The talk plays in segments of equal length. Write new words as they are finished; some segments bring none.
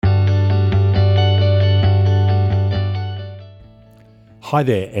Hi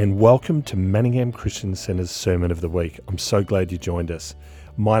there and welcome to Manningham Christian Centre's Sermon of the Week. I'm so glad you joined us.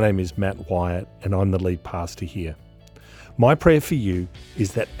 My name is Matt Wyatt and I'm the lead pastor here. My prayer for you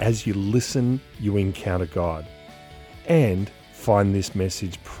is that as you listen, you encounter God and find this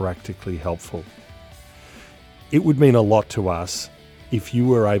message practically helpful. It would mean a lot to us if you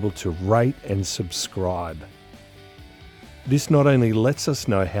were able to rate and subscribe. This not only lets us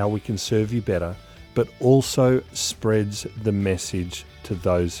know how we can serve you better, but also spreads the message to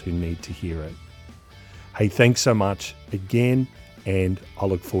those who need to hear it. Hey, thanks so much again, and I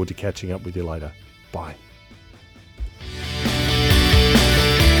look forward to catching up with you later. Bye.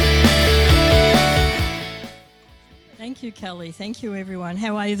 Thank you, Kelly. Thank you, everyone.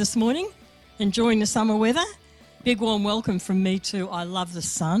 How are you this morning? Enjoying the summer weather? Big warm welcome from me too. I love the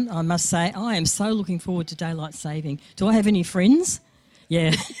sun. I must say, I am so looking forward to daylight saving. Do I have any friends?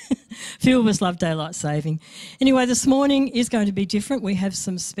 Yeah, few of us love daylight saving. Anyway, this morning is going to be different. We have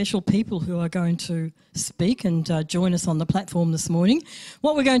some special people who are going to speak and join us on the platform this morning.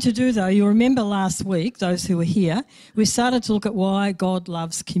 What we're going to do, though, you'll remember last week, those who were here, we started to look at why God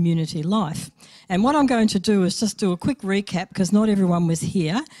loves community life. And what I'm going to do is just do a quick recap because not everyone was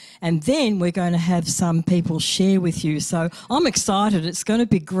here. And then we're going to have some people share with you. So I'm excited. It's going to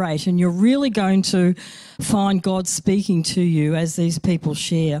be great. And you're really going to find God speaking to you as these people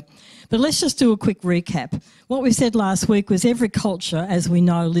share. But let's just do a quick recap. What we said last week was every culture, as we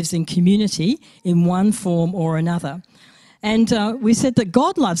know, lives in community in one form or another. And we said that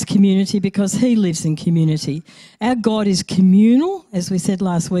God loves community because he lives in community. Our God is communal, as we said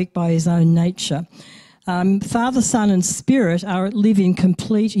last week, by his own nature. Father, Son and Spirit live in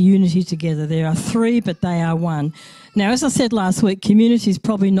complete unity together. There are three, but they are one. Now, as I said last week, community is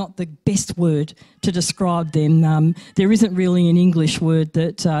probably not the best word to describe them. There isn't really an English word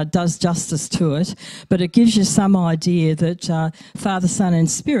that does justice to it, but it gives you some idea that Father, Son and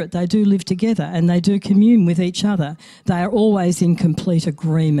Spirit, they do live together and they do commune with each other. They are always in complete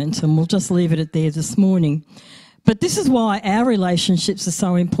agreement, and we'll just leave it at there this morning. But this is why our relationships are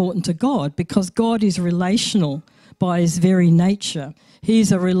so important to God, because God is relational by his very nature. He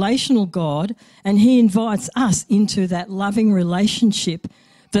is a relational God, and he invites us into that loving relationship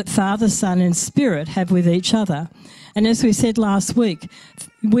that Father, Son and Spirit have with each other. And as we said last week,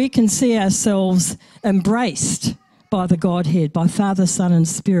 we can see ourselves embraced by the Godhead, by Father, Son and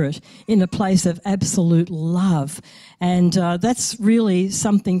Spirit, in a place of absolute love. And that's really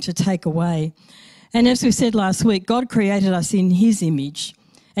something to take away. And as we said last week, God created us in his image.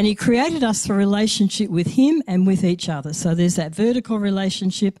 And he created us for relationship with him and with each other. So there's that vertical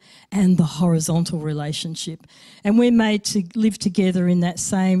relationship and the horizontal relationship. And we're made to live together in that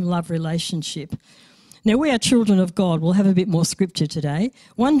same love relationship. Now, we are children of God. We'll have a bit more scripture today.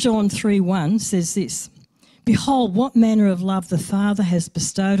 1 John 3:1 says this, "Behold, what manner of love the Father has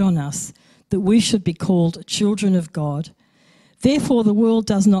bestowed on us, that we should be called children of God. Therefore, the world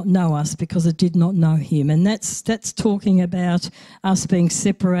does not know us because it did not know him." And that's talking about us being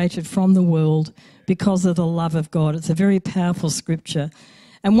separated from the world because of the love of God. It's a very powerful scripture.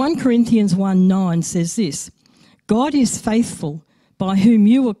 And 1 Corinthians 1:9 says this, "God is faithful, by whom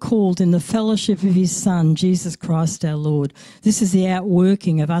you were called in the fellowship of his Son, Jesus Christ our Lord." This is the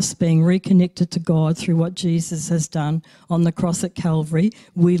outworking of us being reconnected to God through what Jesus has done on the cross at Calvary.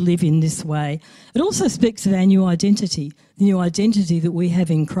 We live in this way. It also speaks of our new identity, the new identity that we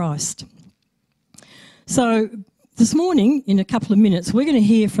have in Christ. So this morning, in a couple of minutes, we're going to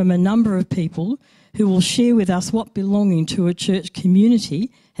hear from a number of people who will share with us what belonging to a church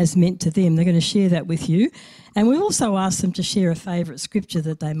community has meant to them. They're going to share that with you. And we also asked them to share a favourite scripture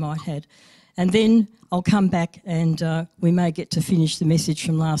that they might have. And then I'll come back and we may get to finish the message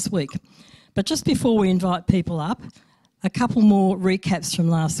from last week. But just before we invite people up, a couple more recaps from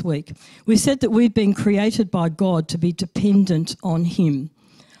last week. We said that we've been created by God to be dependent on him.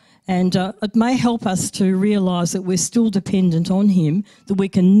 And it may help us to realise that we're still dependent on him, that we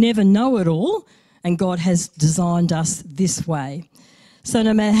can never know it all, and God has designed us this way. So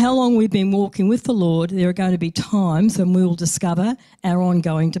no matter how long we've been walking with the Lord, there are going to be times when we will discover our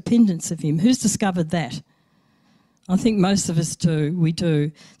ongoing dependence of him. Who's discovered that? I think most of us do. We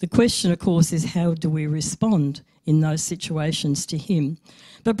do. The question, of course, is how do we respond in those situations to him?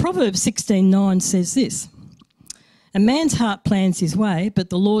 But Proverbs 16:9 says this, "A man's heart plans his way,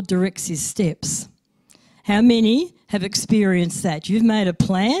 but the Lord directs his steps." How many have experienced that? You've made a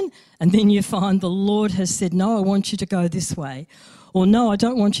plan and then you find the Lord has said, "No, I want you to go this way." Or, "No, I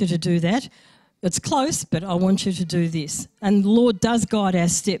don't want you to do that." It's close, but I want you to do this. And the Lord does guide our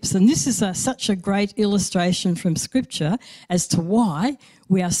steps. And this is such a great illustration from Scripture as to why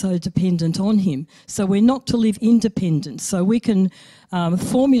we are so dependent on him. So we're not to live independent. So we can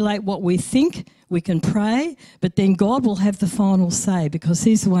formulate what we think, we can pray, but then God will have the final say because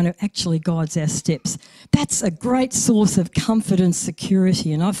he's the one who actually guides our steps. That's a great source of comfort and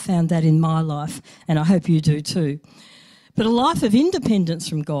security, and I've found that in my life, and I hope you do too. But a life of independence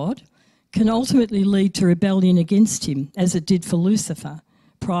from God can ultimately lead to rebellion against him, as it did for Lucifer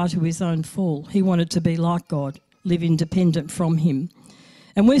prior to his own fall. He wanted to be like God, live independent from him.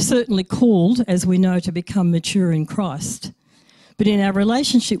 And we're certainly called, as we know, to become mature in Christ. But in our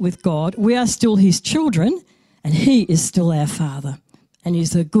relationship with God, we are still his children, and he is still our Father, and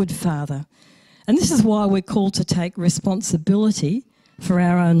he's a good Father. And this is why we're called to take responsibility for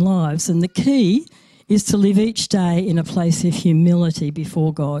our own lives. And the key is to live each day in a place of humility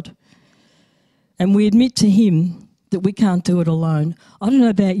before God. And we admit to him that we can't do it alone. I don't know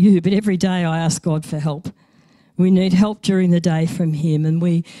about you, but every day I ask God for help. We need help during the day from him, and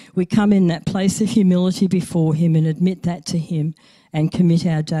we come in that place of humility before him and admit that to him and commit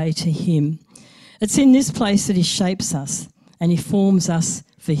our day to him. It's in this place that he shapes us and he forms us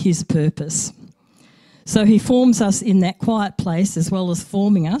for his purpose. So he forms us in that quiet place as well as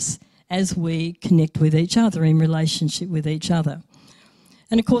forming us as we connect with each other, in relationship with each other.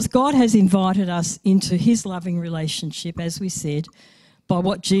 And of course, God has invited us into his loving relationship, as we said, by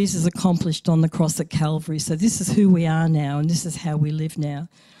what Jesus accomplished on the cross at Calvary. So this is who we are now, and this is how we live now.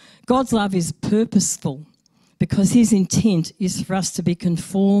 God's love is purposeful because his intent is for us to be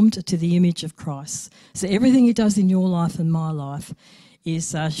conformed to the image of Christ. So everything he does in your life and my life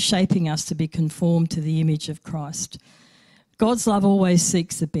is shaping us to be conformed to the image of Christ. God's love always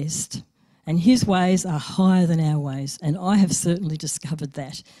seeks the best. And his ways are higher than our ways. And I have certainly discovered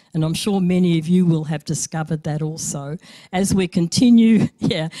that. And I'm sure many of you will have discovered that also. As we continue,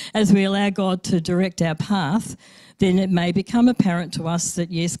 as we allow God to direct our path, then it may become apparent to us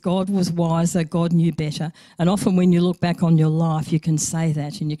that, yes, God was wiser, God knew better. And often when you look back on your life, you can say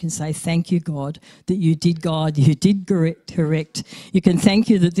that, and you can say, thank you, God, that you did guide, you did correct. You can thank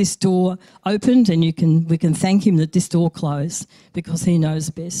you that this door opened, and we can thank him that this door closed, because he knows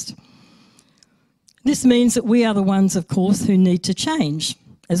best. This means that we are the ones, of course, who need to change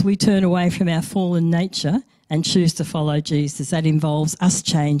as we turn away from our fallen nature and choose to follow Jesus. That involves us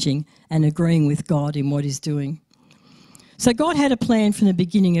changing and agreeing with God in what he's doing. So God had a plan from the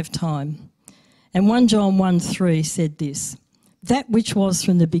beginning of time. And 1 John 1:3 said this, that which was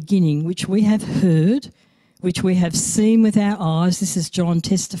from the beginning, which we have heard, which we have seen with our eyes, this is John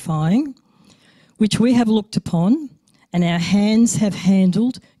testifying, which we have looked upon, and our hands have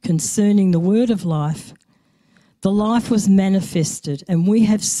handled concerning the word of life. The life was manifested, and we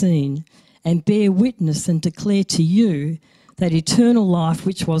have seen and bear witness and declare to you that eternal life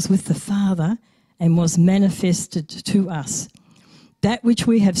which was with the Father and was manifested to us. That which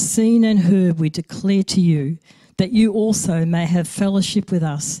we have seen and heard we declare to you, that you also may have fellowship with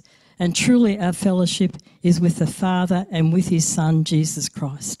us. And truly our fellowship is with the Father and with his Son, Jesus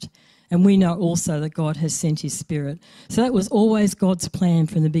Christ. And we know also that God has sent his Spirit. So that was always God's plan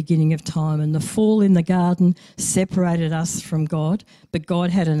from the beginning of time. And the fall in the garden separated us from God, but God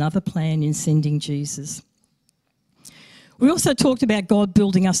had another plan in sending Jesus. We also talked about God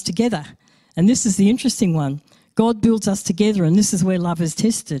building us together. And this is the interesting one. God builds us together, and this is where love is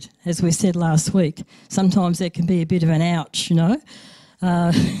tested, as we said last week. Sometimes there can be a bit of an ouch,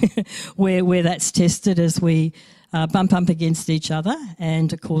 where that's tested as we bump up against each other.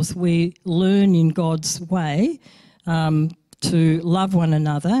 And, of course, we learn in God's way to love one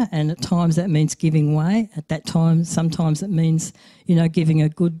another, and at times that means giving way. At that time, sometimes it means, giving a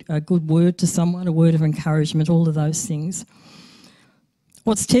good word to someone, a word of encouragement, all of those things.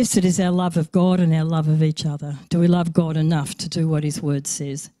 What's tested is our love of God and our love of each other. Do we love God enough to do what his word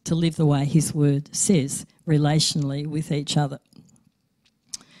says, to live the way his word says, relationally with each other?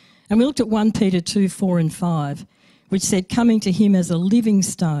 And we looked at 1 Peter 2:4 and 5, which said, coming to him as a living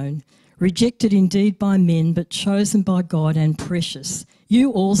stone, rejected indeed by men, but chosen by God and precious. You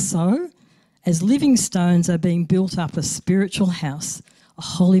also, as living stones, are being built up a spiritual house, a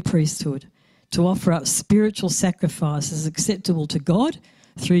holy priesthood, to offer up spiritual sacrifices acceptable to God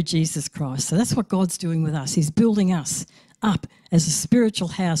through Jesus Christ. So that's what God's doing with us. He's building us up as a spiritual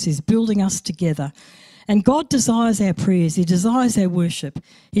house. He's building us together. And God desires our prayers. He desires our worship.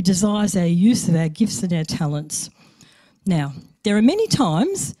 He desires our use of our gifts and our talents. Now, there are many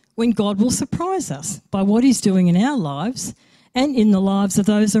times when God will surprise us by what he's doing in our lives and in the lives of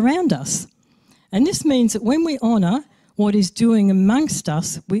those around us. And this means that when we honour what he's doing amongst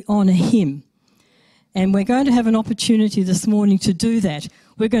us, we honour him. And we're going to have an opportunity this morning to do that.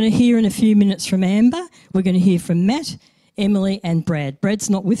 We're going to hear in a few minutes from Amber. We're going to hear from Matt, Emily and Brad. Brad's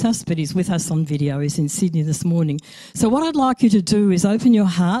not with us, but he's with us on video. He's in Sydney this morning. So what I'd like you to do is open your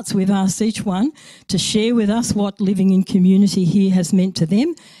hearts. We've asked each one to share with us what living in community here has meant to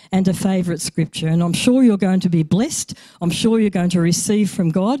them and a favourite scripture. And I'm sure you're going to be blessed. I'm sure you're going to receive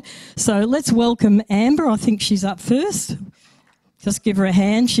from God. So let's welcome Amber. I think she's up first. Just give her a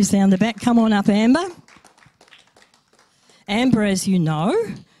hand. She's down the back. Come on up, Amber. Amber, as you know,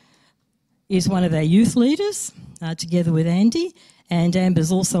 is one of our youth leaders, together with Andy, and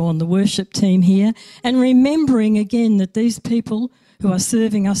Amber's also on the worship team here. And remembering again that these people who are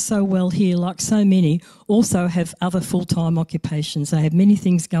serving us so well here, like so many, also have other full-time occupations. They have many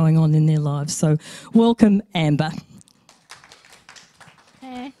things going on in their lives. So welcome, Amber.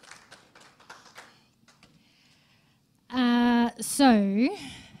 Hey. So,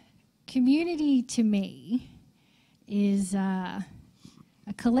 community to me is a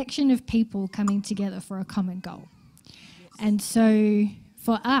collection of people coming together for a common goal. And so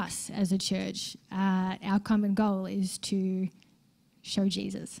for us as a church, our common goal is to show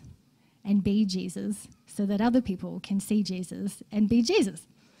Jesus and be Jesus so that other people can see Jesus and be Jesus.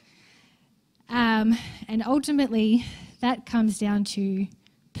 And ultimately, that comes down to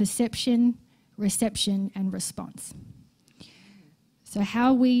perception, reception, and response. So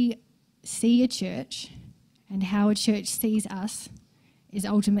how we see a church and how a church sees us is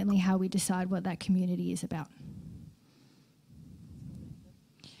ultimately how we decide what that community is about.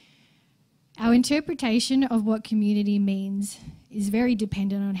 Our interpretation of what community means is very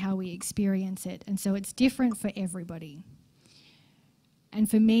dependent on how we experience it, and so it's different for everybody.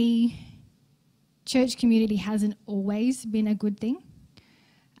 And for me, church community hasn't always been a good thing.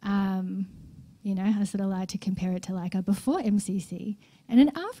 I sort of like to compare it to like a before MCC and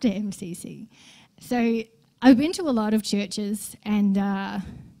an after MCC. So I've been to a lot of churches and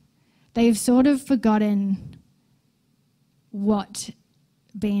they've sort of forgotten what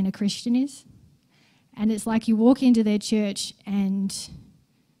being a Christian is. And it's like you walk into their church and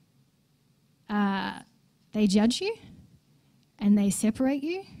they judge you and they separate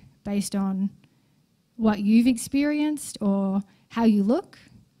you based on what you've experienced or how you look.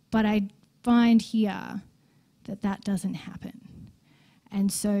 But I find here that that doesn't happen.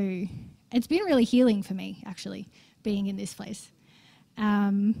 And so it's been really healing for me, actually, being in this place.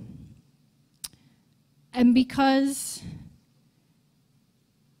 And because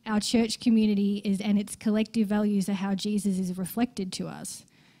our church community is, and its collective values are how Jesus is reflected to us,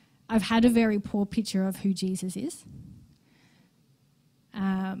 I've had a very poor picture of who Jesus is.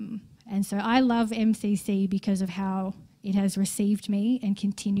 And so I love MCC because of how it has received me and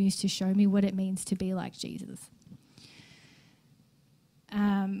continues to show me what it means to be like Jesus.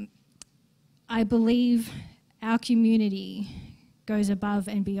 I believe our community goes above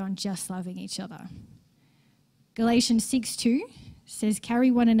and beyond just loving each other. Galatians 6:2 says, "Carry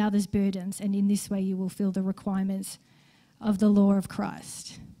one another's burdens, and in this way you will fulfill the requirements of the law of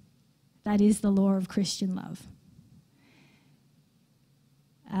Christ." That is the law of Christian love.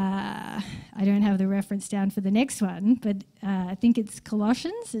 I don't have the reference down for the next one, but I think it's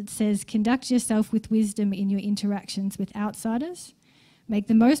Colossians. It says, "Conduct yourself with wisdom in your interactions with outsiders. Make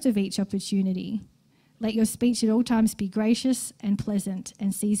the most of each opportunity. Let your speech at all times be gracious and pleasant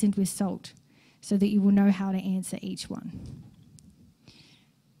and seasoned with salt, so that you will know how to answer each one."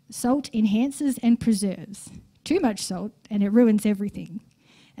 Salt enhances and preserves. Too much salt and it ruins everything.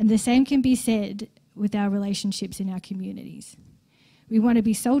 And the same can be said with our relationships in our communities. We want to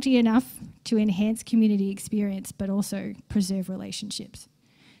be salty enough to enhance community experience, but also preserve relationships.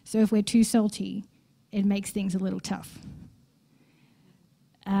 So if we're too salty, it makes things a little tough.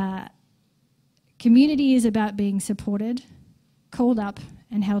 Community is about being supported, called up,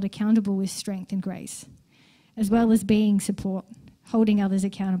 and held accountable with strength and grace, as well as being support, holding others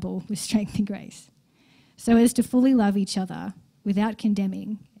accountable with strength and grace, so as to fully love each other without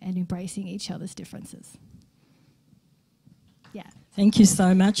condemning and embracing each other's differences. Yeah. Thank you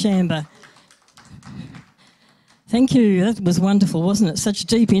so much, Amber. Thank you. That was wonderful, wasn't it? Such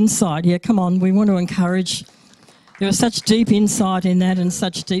deep insight. Yeah, come on. We want to encourage. There was such deep insight in that and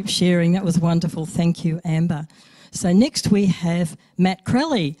such deep sharing. That was wonderful. Thank you, Amber. So next we have Matt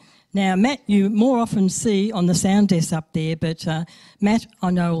Crowley. Now, Matt, you more often see on the sound desk up there, but Matt,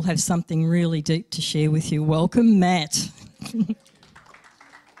 I know, will have something really deep to share with you. Welcome, Matt.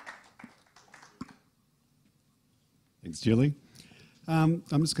 Thanks, Julie. I'm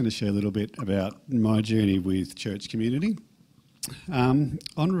just going to share a little bit about my journey with church community. On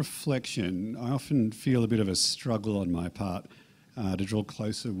reflection, I often feel a bit of a struggle on my part to draw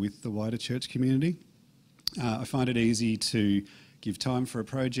closer with the wider church community. I find it easy to give time for a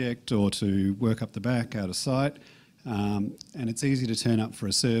project or to work up the back out of sight. And it's easy to turn up for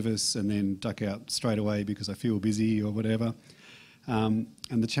a service and then duck out straight away because I feel busy or whatever. And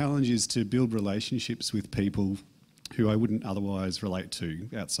the challenge is to build relationships with people who I wouldn't otherwise relate to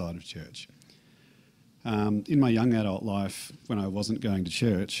outside of church. In my young adult life, when I wasn't going to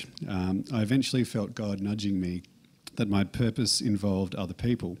church, I eventually felt God nudging me that my purpose involved other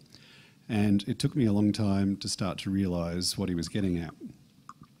people. And it took me a long time to start to realise what he was getting at.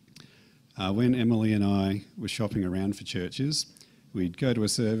 When Emily and I were shopping around for churches, we'd go to a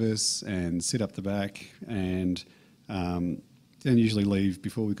service and sit up the back and then usually leave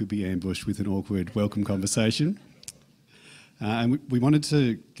before we could be ambushed with an awkward welcome conversation. And we wanted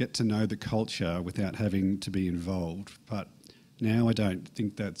to get to know the culture without having to be involved, but now I don't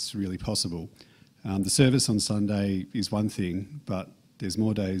think that's really possible. The service on Sunday is one thing, but there's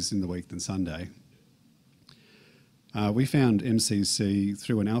more days in the week than Sunday. We found MCC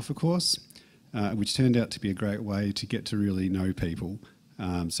through an Alpha course, which turned out to be a great way to get to really know people.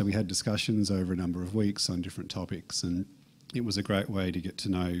 So we had discussions over a number of weeks on different topics, and it was a great way to get to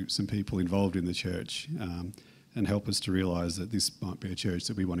know some people involved in the church and help us to realise that this might be a church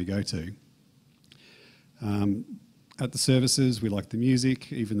that we want to go to. At the services, we liked the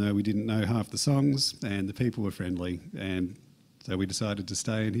music, even though we didn't know half the songs, and the people were friendly, and so we decided to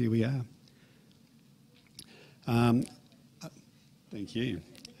stay, and here we are. Thank you.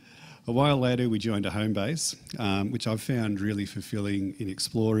 A while later, we joined a home base, which I've found really fulfilling in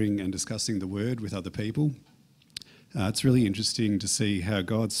exploring and discussing the Word with other people. It's really interesting to see how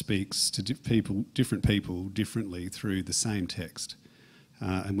God speaks to different people differently through the same text.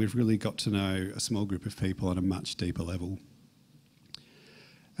 And we've really got to know a small group of people on a much deeper level.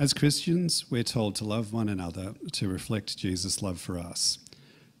 As Christians, we're told to love one another to reflect Jesus' love for us.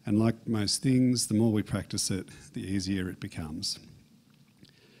 And like most things, the more we practice it, the easier it becomes.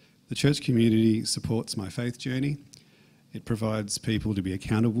 The church community supports my faith journey. It provides people to be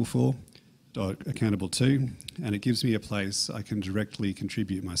accountable to, and it gives me a place I can directly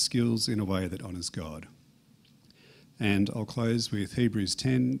contribute my skills in a way that honours God. And I'll close with Hebrews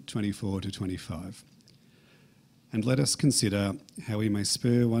 10:24-25. And let us consider how we may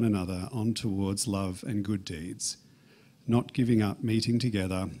spur one another on towards love and good deeds, not giving up meeting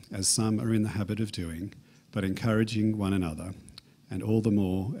together as some are in the habit of doing, but encouraging one another, and all the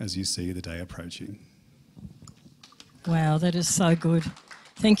more as you see the day approaching. Wow, that is so good.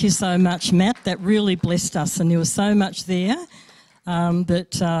 Thank you so much, Matt. That really blessed us, and there was so much there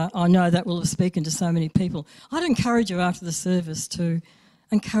that I know that will have spoken to so many people. I'd encourage you after the service to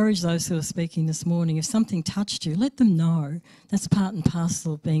encourage those who are speaking this morning. If something touched you, let them know. That's part and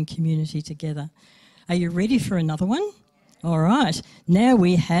parcel of being community together. Are you ready for another one? All right. Now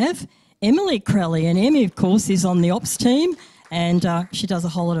we have Emily Crowley, and Emmy, of course, is on the ops team, and she does a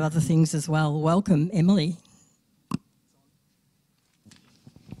whole lot of other things as well. Welcome, Emily.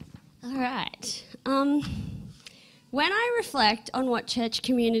 All right. When I reflect on what church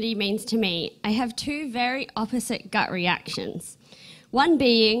community means to me, I have two very opposite gut reactions. One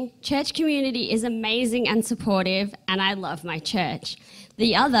being, church community is amazing and supportive, and I love my church.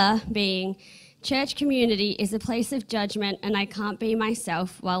 The other being, church community is a place of judgment, and I can't be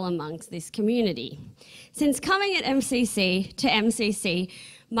myself while amongst this community. Since coming at MCC to MCC,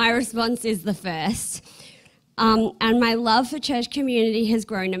 my response is the first. And my love for church community has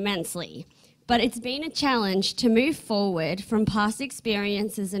grown immensely. But it's been a challenge to move forward from past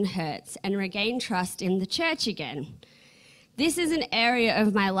experiences and hurts and regain trust in the church again. This is an area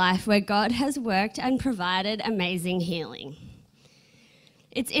of my life where God has worked and provided amazing healing.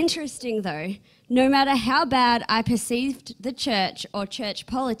 It's interesting though, no matter how bad I perceived the church or church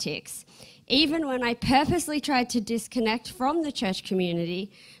politics, even when I purposely tried to disconnect from the church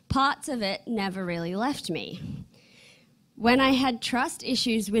community, parts of it never really left me. When I had trust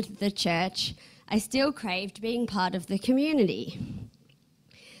issues with the church, I still craved being part of the community.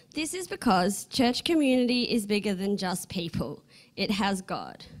 This is because church community is bigger than just people. It has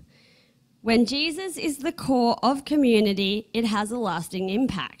God. When Jesus is the core of community, it has a lasting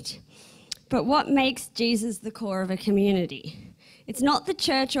impact. But what makes Jesus the core of a community? It's not the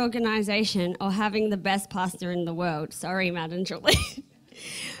church organisation or having the best pastor in the world. Sorry, Matt and Julie.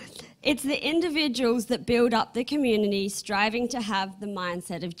 It's the individuals that build up the community striving to have the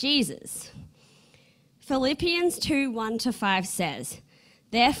mindset of Jesus. Philippians 2:1-5 says,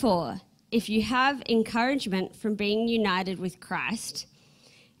 "Therefore, if you have encouragement from being united with Christ,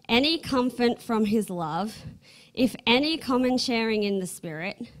 any comfort from his love, if any common sharing in the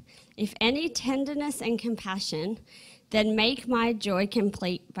Spirit, if any tenderness and compassion, then make my joy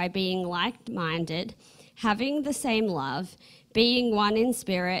complete by being like-minded, having the same love, being one in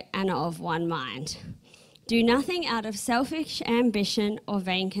spirit and of one mind. Do nothing out of selfish ambition or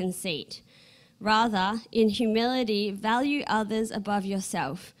vain conceit. Rather, in humility, value others above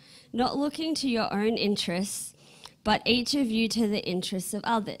yourself, not looking to your own interests, but each of you to the interests of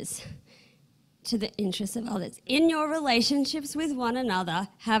others. In your relationships with one another,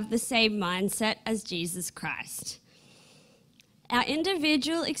 have the same mindset as Jesus Christ. Our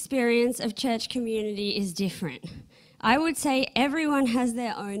individual experience of church community is different. I would say everyone has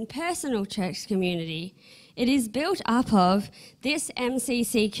their own personal church community. It is built up of this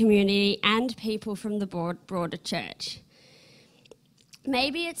MCC community and people from the broader church.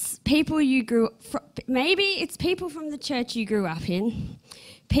 Maybe it's people from the church you grew up in,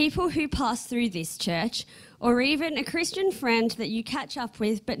 people who pass through this church, or even a Christian friend that you catch up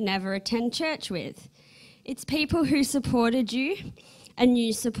with but never attend church with. It's people who supported you and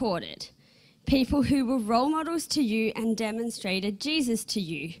you supported. People who were role models to you and demonstrated Jesus to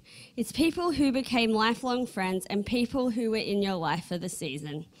you. It's people who became lifelong friends and people who were in your life for the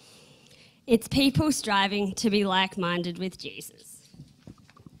season. It's people striving to be like-minded with Jesus.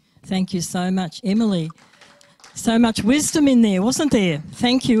 Thank you so much, Emily. So much wisdom in there, wasn't there?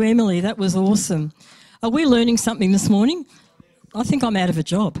 Thank you, Emily. That was awesome. Are we learning something this morning? I think I'm out of a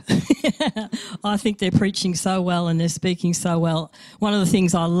job. I think they're preaching so well and they're speaking so well. One of the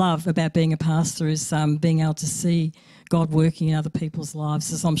things I love about being a pastor is being able to see God working in other people's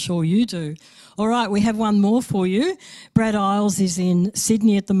lives, as I'm sure you do. All right, we have one more for you. Brad Isles is in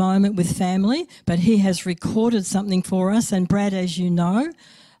Sydney at the moment with family, but he has recorded something for us. And Brad, as you know,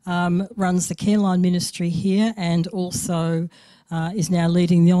 runs the Careline ministry here and also is now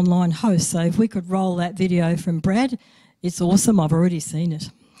leading the online host. So if we could roll that video from Brad. It's awesome. I've already seen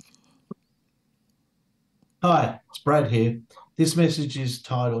it. Hi, it's Brad here. This message is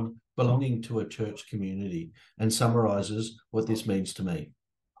titled Belonging to a Church Community and summarises what this means to me.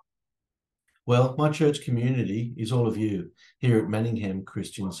 Well, my church community is all of you here at Manningham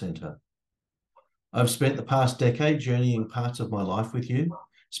Christian Centre. I've spent the past decade journeying parts of my life with you,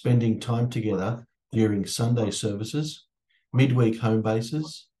 spending time together during Sunday services, midweek home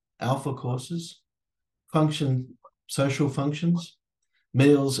bases, alpha courses, social functions,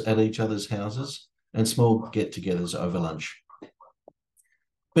 meals at each other's houses, and small get-togethers over lunch.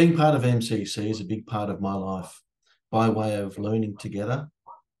 Being part of MCC is a big part of my life by way of learning together,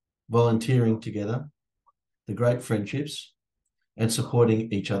 volunteering together, the great friendships, and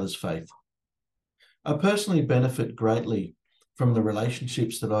supporting each other's faith. I personally benefit greatly from the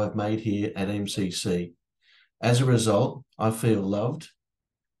relationships that I've made here at MCC. As a result, I feel loved,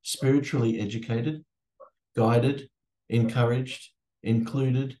 spiritually educated, guided, encouraged,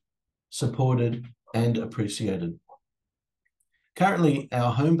 included, supported, and appreciated. Currently,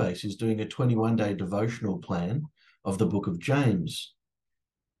 our home base is doing a 21-day devotional plan of the book of James.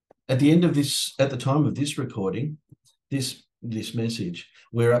 At the time of this recording, this message,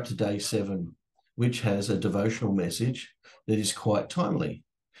 we're up to day 7, which has a devotional message that is quite timely.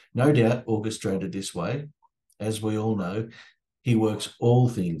 No doubt orchestrated this way. As we all know, he works all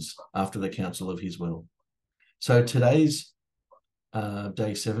things after the counsel of his will. So today's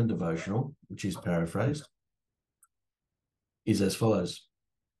day 7 devotional, which is paraphrased, is as follows.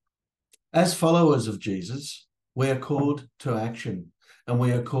 As followers of Jesus, we are called to action, and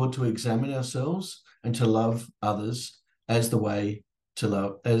we are called to examine ourselves and to love others as a way to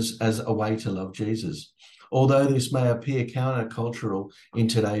love Jesus. Although this may appear countercultural in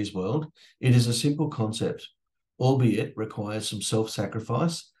today's world, it is a simple concept, albeit requires some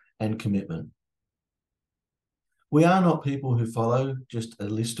self-sacrifice and commitment. We are not people who follow just a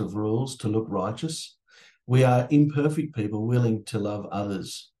list of rules to look righteous. We are imperfect people willing to love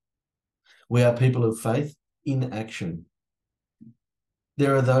others. We are people of faith in action.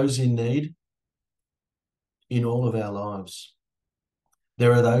 There are those in need in all of our lives.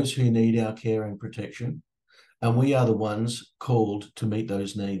 There are those who need our care and protection, and we are the ones called to meet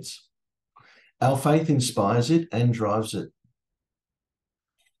those needs. Our faith inspires it and drives it.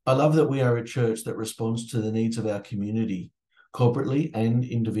 I love that we are a church that responds to the needs of our community, corporately and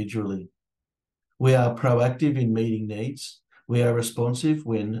individually. We are proactive in meeting needs. We are responsive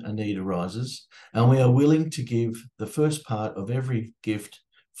when a need arises, and we are willing to give the first part of every gift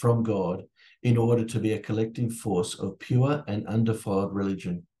from God in order to be a collective force of pure and undefiled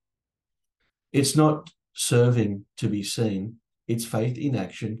religion. It's not serving to be seen, it's faith in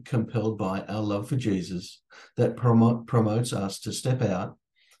action compelled by our love for Jesus that promotes us to step out,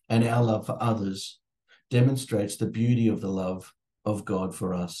 and our love for others demonstrates the beauty of the love of God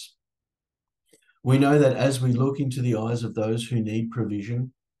for us. We know that as we look into the eyes of those who need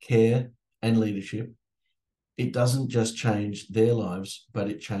provision, care, and leadership, it doesn't just change their lives, but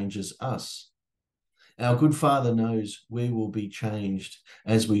it changes us. Our good Father knows we will be changed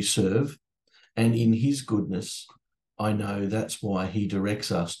as we serve, and in his goodness, I know that's why he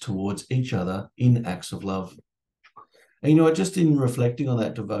directs us towards each other in acts of love. And, just in reflecting on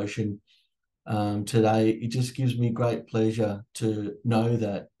that devotion today, it just gives me great pleasure to know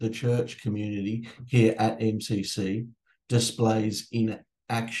that the church community here at MCC displays in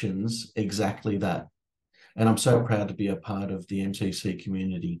actions exactly that. And I'm so proud to be a part of the MCC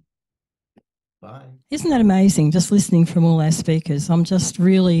community. Bye. Isn't that amazing, just listening from all our speakers? I'm just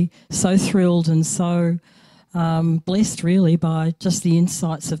really so thrilled and so blessed, really, by just the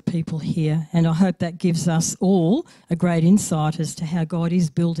insights of people here. And I hope that gives us all a great insight as to how God is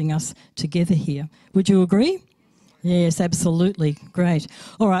building us together here. Would you agree? Yes, absolutely. Great.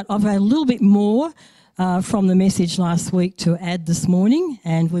 All right, I've had a little bit more from the message last week to add this morning,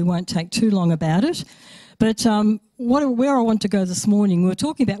 and we won't take too long about it. But where I want to go this morning, we were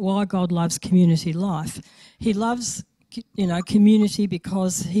talking about why God loves community life. He loves, community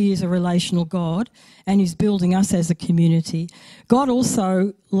because he is a relational God and he's building us as a community. God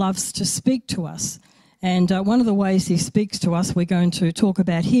also loves to speak to us. And one of the ways he speaks to us, we're going to talk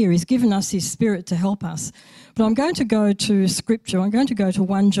about here, is given us his Spirit to help us. But I'm going to go to Scripture. I'm going to go to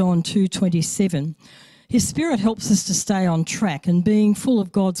 1 John 2:27. His Spirit helps us to stay on track, and being full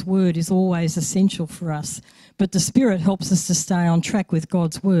of God's Word is always essential for us. But the Spirit helps us to stay on track with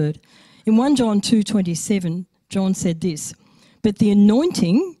God's Word. In 1 John 2:27, John said this, "But the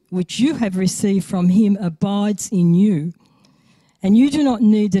anointing which you have received from him abides in you, and you do not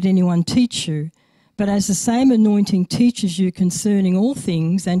need that anyone teach you. But as the same anointing teaches you concerning all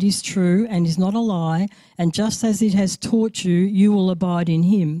things, and is true, and is not a lie, and just as it has taught you, you will abide in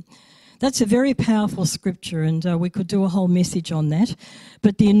him." That's a very powerful scripture, and we could do a whole message on that.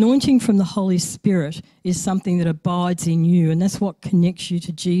 But the anointing from the Holy Spirit is something that abides in you, and that's what connects you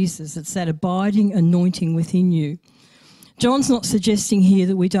to Jesus. It's that abiding anointing within you. John's not suggesting here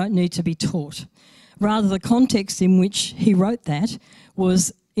that we don't need to be taught. Rather, the context in which he wrote that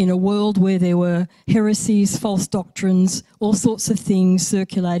was in a world where there were heresies, false doctrines, all sorts of things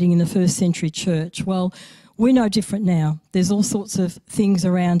circulating in the first century church. Well, we're no different now. There's all sorts of things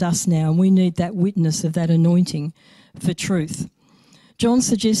around us now, and we need that witness of that anointing for truth. John's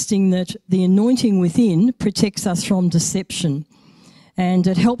suggesting that the anointing within protects us from deception, and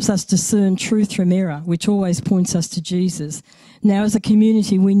it helps us discern truth from error, which always points us to Jesus. Now, as a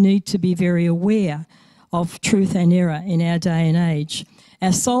community, we need to be very aware of truth and error in our day and age.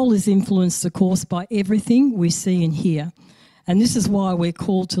 Our soul is influenced, of course, by everything we see and hear. And this is why we're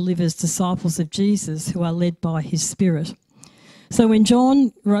called to live as disciples of Jesus who are led by his Spirit. So when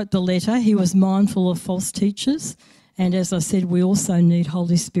John wrote the letter, he was mindful of false teachers. And as I said, we also need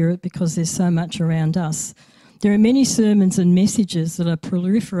Holy Spirit because there's so much around us. There are many sermons and messages that are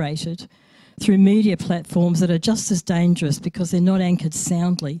proliferated through media platforms that are just as dangerous because they're not anchored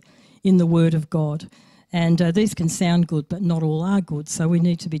soundly in the Word of God. And these can sound good, but not all are good. So we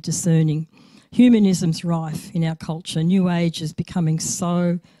need to be discerning. Humanism's rife in our culture. New Age is becoming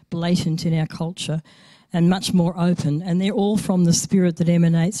so blatant in our culture and much more open. And they're all from the spirit that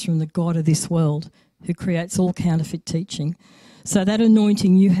emanates from the God of this world who creates all counterfeit teaching. So that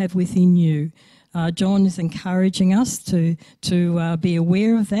anointing you have within you, John is encouraging us to be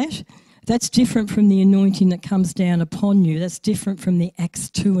aware of that. That's different from the anointing that comes down upon you. That's different from the Acts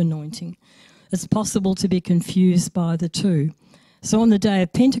 2 anointing. It's possible to be confused by the two. So on the day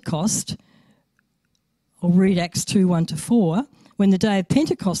of Pentecost, I'll read Acts 2, 1-4. When the day of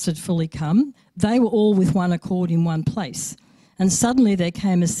Pentecost had fully come, they were all with one accord in one place. And suddenly there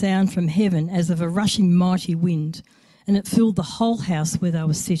came a sound from heaven as of a rushing mighty wind, and it filled the whole house where they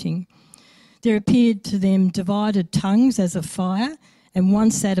were sitting. There appeared to them divided tongues as of fire, and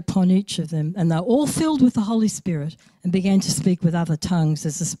one sat upon each of them. And they were all filled with the Holy Spirit and began to speak with other tongues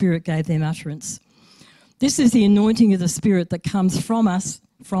as the Spirit gave them utterance. This is the anointing of the Spirit that comes from us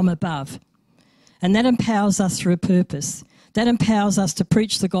from above. And that empowers us through a purpose. That empowers us to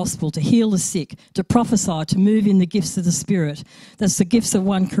preach the gospel, to heal the sick, to prophesy, to move in the gifts of the Spirit. That's the gifts of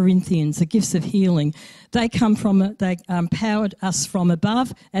 1 Corinthians, the gifts of healing. They empowered us from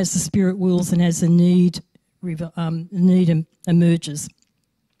above as the Spirit wills and as the need emerges.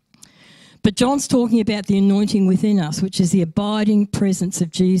 But John's talking about the anointing within us, which is the abiding presence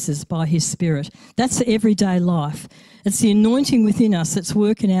of Jesus by his Spirit. That's for everyday life. It's the anointing within us that's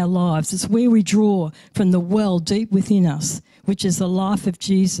work in our lives. It's where we draw from the well deep within us, which is the life of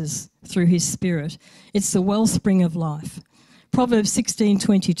Jesus through his Spirit. It's the wellspring of life. Proverbs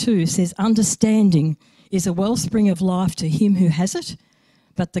 16:22 says, "Understanding is a wellspring of life to him who has it,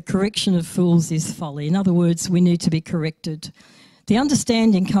 but the correction of fools is folly. In other words, we need to be corrected. The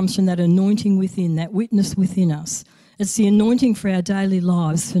understanding comes from that anointing within, that witness within us. It's the anointing for our daily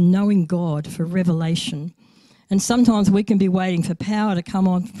lives, for knowing God, for revelation. And sometimes we can be waiting for power to come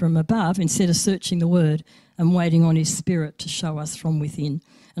on from above instead of searching the Word and waiting on His Spirit to show us from within.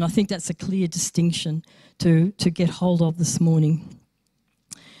 And I think that's a clear distinction to get hold of this morning.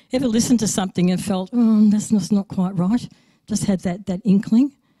 Ever listened to something and felt, that's just not quite right? Just had that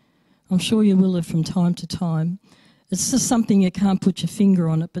inkling? I'm sure you will have from time to time. It's just something you can't put your finger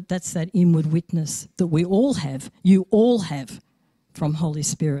on it, but that's that inward witness that we all have, you all have, from Holy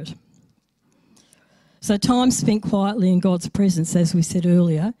Spirit. So time spent quietly in God's presence, as we said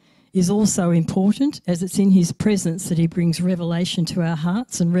earlier, is also important, as it's in His presence that He brings revelation to our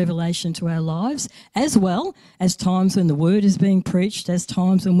hearts and revelation to our lives, as well as times when the Word is being preached, as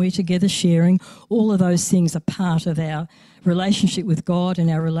times when we're together sharing. All of those things are part of our relationship with God and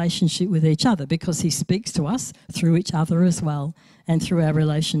our relationship with each other, because He speaks to us through each other as well and through our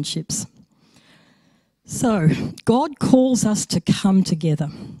relationships. So God calls us to come together.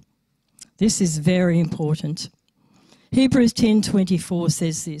 This is very important. Hebrews 10:24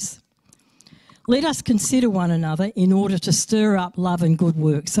 says this: "Let us consider one another in order to stir up love and good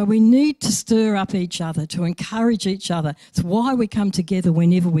works." So we need to stir up each other, to encourage each other. It's why we come together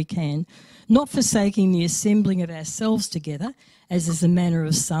whenever we can, not forsaking the assembling of ourselves together, as is the manner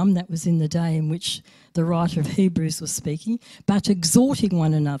of some, that was in the day in which the writer of Hebrews was speaking, but exhorting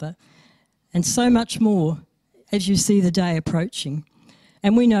one another, and so much more as you see the day approaching.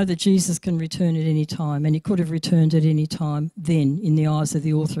 And we know that Jesus can return at any time, and He could have returned at any time then in the eyes of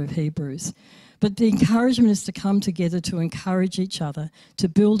the author of Hebrews. But the encouragement is to come together to encourage each other, to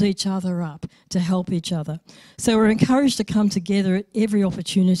build each other up, to help each other. So we're encouraged to come together at every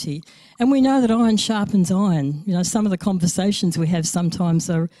opportunity. And we know that iron sharpens iron. You know, some of the conversations we have sometimes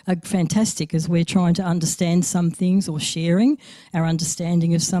are fantastic as we're trying to understand some things or sharing our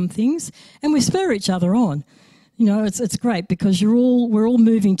understanding of some things. And we spur each other on. You know, it's great because we're all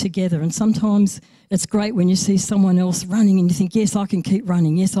moving together, and sometimes it's great when you see someone else running and you think, yes, I can keep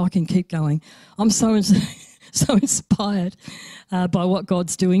running, yes, I can keep going. I'm so inspired by what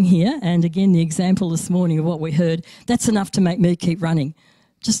God's doing here, and again, the example this morning of what we heard, that's enough to make me keep running.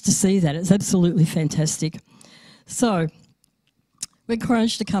 Just to see that, it's absolutely fantastic. So, we're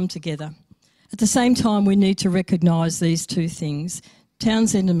encouraged to come together. At the same time, we need to recognise these two things.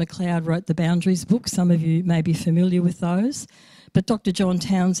 Townsend and MacLeod wrote the Boundaries book. Some of you may be familiar with those. But Dr. John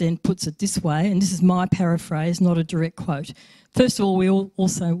Townsend puts it this way, and this is my paraphrase, not a direct quote. First of all,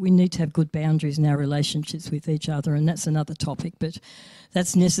 we need to have good boundaries in our relationships with each other, and that's another topic, but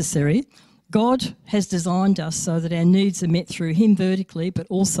that's necessary. God has designed us so that our needs are met through Him vertically, but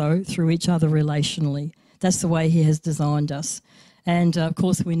also through each other relationally. That's the way He has designed us. And, of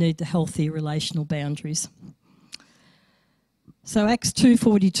course, we need the healthy relational boundaries. So Acts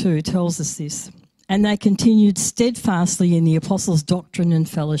 2:42 tells us this: "And they continued steadfastly in the apostles' doctrine and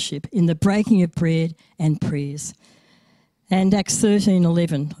fellowship, in the breaking of bread and prayers." And Acts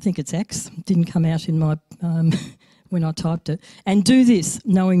 13:11, I think it's Acts, it didn't come out in my when I typed it. "And do this,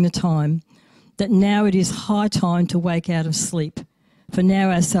 knowing the time, that now it is high time to wake out of sleep, for now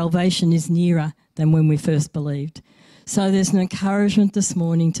our salvation is nearer than when we first believed." So there's an encouragement this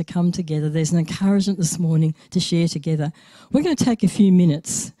morning to come together. There's an encouragement this morning to share together. We're going to take a few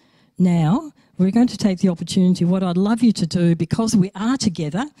minutes now. We're going to take the opportunity. What I'd love you to do, because we are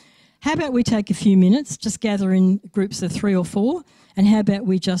together, how about we take a few minutes, just gather in groups of 3 or 4, and how about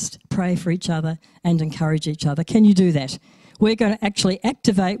we just pray for each other and encourage each other? Can you do that? We're going to actually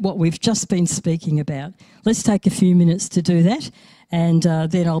activate what we've just been speaking about. Let's take a few minutes to do that, and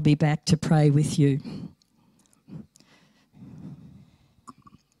then I'll be back to pray with you.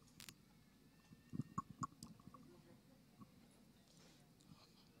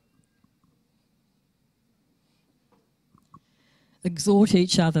 Exhort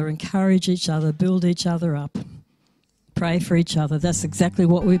each other, encourage each other, build each other up, pray for each other. That's exactly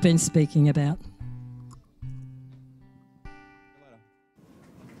what we've been speaking about.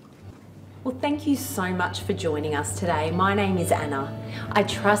 Well, thank you so much for joining us today. My name is Anna. I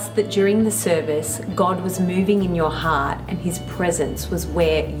trust that during the service, God was moving in your heart and His presence was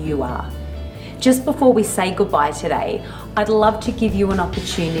where you are. Just before we say goodbye today, I'd love to give you an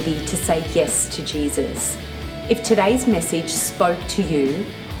opportunity to say yes to Jesus. If today's message spoke to you,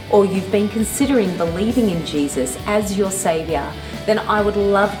 or you've been considering believing in Jesus as your Saviour, then I would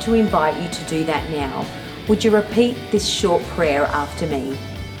love to invite you to do that now. Would you repeat this short prayer after me?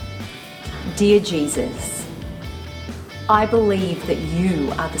 Dear Jesus, I believe that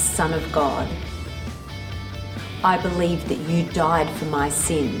you are the Son of God. I believe that you died for my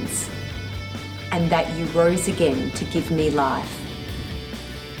sins and that you rose again to give me life.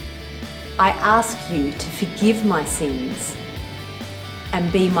 I ask you to forgive my sins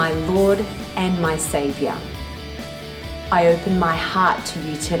and be my Lord and my Saviour. I open my heart to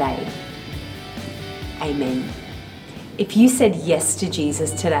you today. Amen. If you said yes to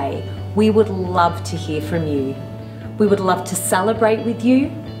Jesus today, we would love to hear from you. We would love to celebrate with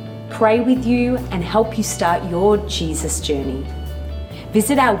you, pray with you, and help you start your Jesus journey.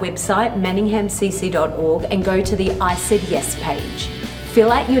 Visit our website, manninghamcc.org, and go to the I Said Yes page.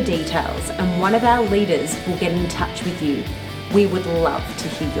 Fill out your details and one of our leaders will get in touch with you. We would love to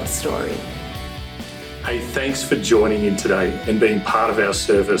hear your story. Hey, thanks for joining in today and being part of our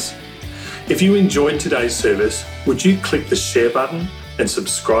service. If you enjoyed today's service, would you click the share button and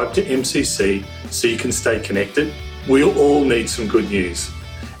subscribe to MCC so you can stay connected? We all need some good news,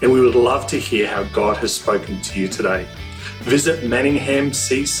 and we would love to hear how God has spoken to you today. Visit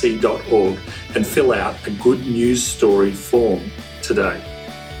manninghamcc.org and fill out a good news story form today.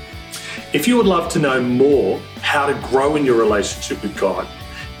 If you would love to know more how to grow in your relationship with God,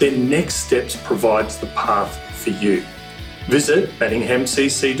 then Next Steps provides the path for you. Visit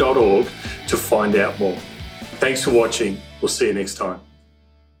manninghamcc.org to find out more. Thanks for watching. We'll see you next time.